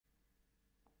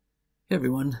Hey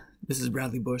everyone, this is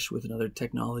Bradley Bush with another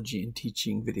technology and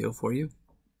teaching video for you.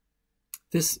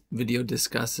 This video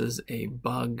discusses a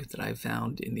bug that I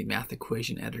found in the math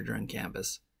equation editor on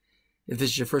Canvas. If this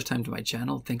is your first time to my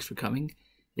channel, thanks for coming.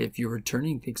 If you're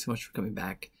returning, thanks so much for coming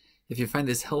back. If you find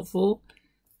this helpful,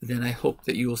 then I hope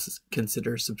that you will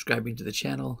consider subscribing to the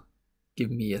channel,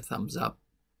 giving me a thumbs up,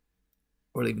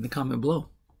 or leaving the comment below.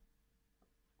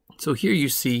 So here you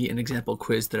see an example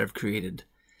quiz that I've created.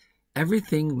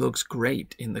 Everything looks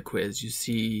great in the quiz. You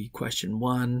see question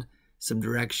 1, some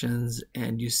directions,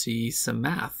 and you see some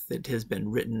math that has been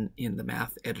written in the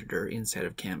math editor inside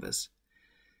of Canvas.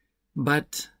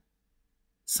 But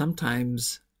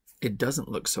sometimes it doesn't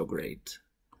look so great.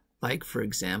 Like, for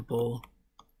example,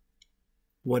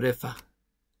 what if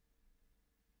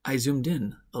I zoomed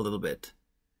in a little bit?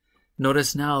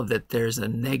 Notice now that there's a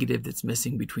negative that's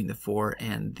missing between the 4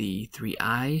 and the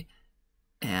 3i,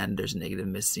 and there's a negative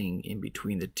missing in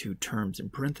between the two terms in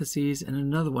parentheses, and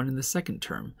another one in the second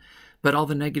term. But all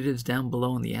the negatives down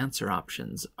below in the answer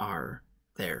options are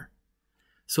there.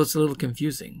 So it's a little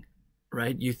confusing,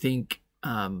 right? You think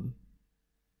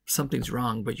something's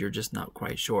wrong, but you're just not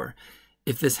quite sure.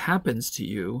 If this happens to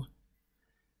you,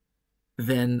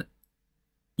 then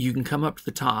you can come up to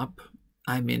the top.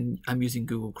 I'm using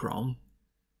Google Chrome,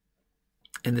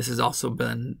 and this has also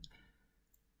been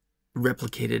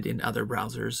replicated in other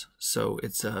browsers, so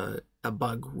it's a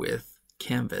bug with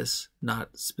Canvas,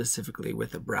 not specifically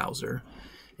with a browser,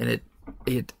 and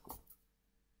it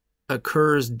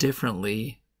occurs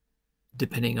differently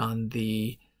depending on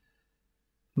the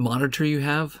monitor you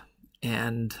have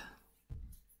and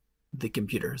the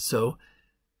computer. So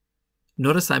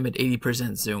notice I'm at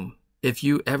 80% zoom. If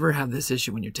you ever have this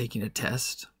issue when you're taking a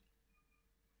test,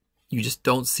 you just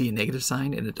don't see a negative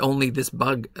sign, and this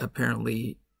bug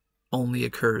apparently only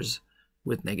occurs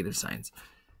with negative signs.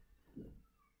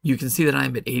 You can see that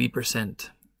I'm at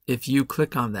 80%. If you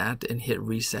click on that and hit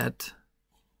reset,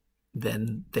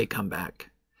 then they come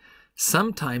back.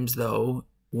 Sometimes though,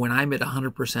 when I'm at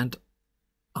 100%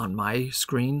 on my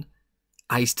screen,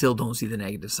 I still don't see the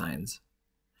negative signs.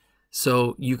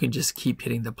 So you can just keep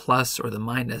hitting the plus or the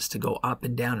minus to go up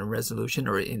and down in resolution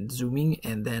or in zooming,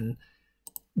 and then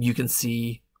you can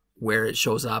see where it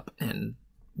shows up and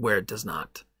where it does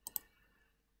not.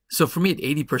 So for me at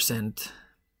 80%,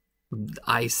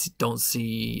 I don't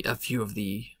see a few of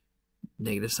the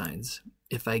negative signs.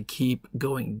 If I keep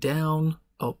going down,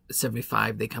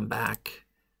 75, they come back.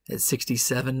 At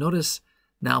 67, notice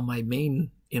now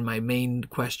in my main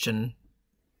question,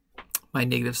 my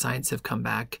negative signs have come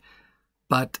back,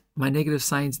 but my negative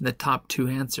signs in the top 2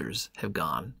 answers have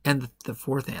gone, and the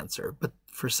 4th answer, but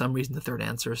for some reason the 3rd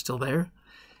answer is still there.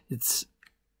 It's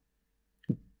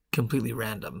completely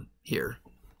random here,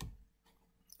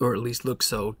 or at least looks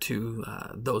so to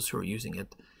those who are using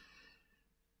it.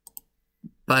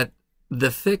 But the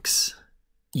fix,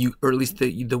 or at least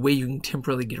the way you can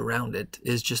temporarily get around it,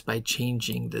 is just by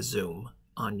changing the zoom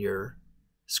on your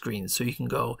screen. So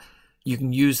you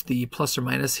can use the plus or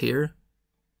minus here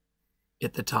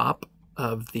at the top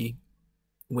of the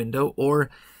window,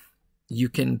 or you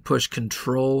can push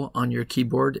Control on your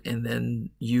keyboard and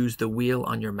then use the wheel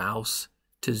on your mouse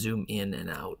to zoom in and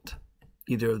out.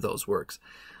 Either of those works.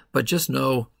 But just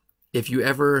know, if you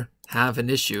ever have an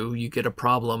issue, you get a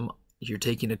problem, you're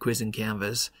taking a quiz in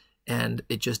Canvas, and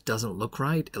it just doesn't look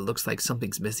right, it looks like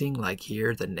something's missing, like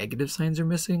here the negative signs are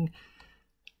missing,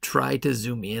 try to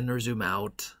zoom in or zoom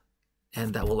out,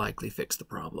 and that will likely fix the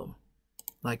problem,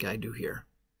 like I do here.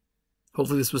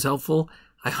 Hopefully this was helpful.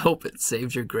 I hope it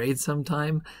saves your grade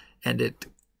sometime, and it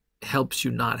helps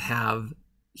you not have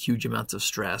huge amounts of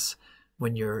stress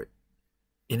when you're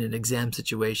in an exam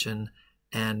situation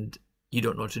and you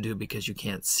don't know what to do because you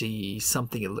can't see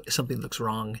something looks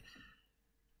wrong.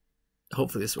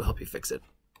 Hopefully this will help you fix it.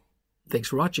 Thanks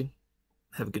for watching.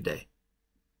 Have a good day.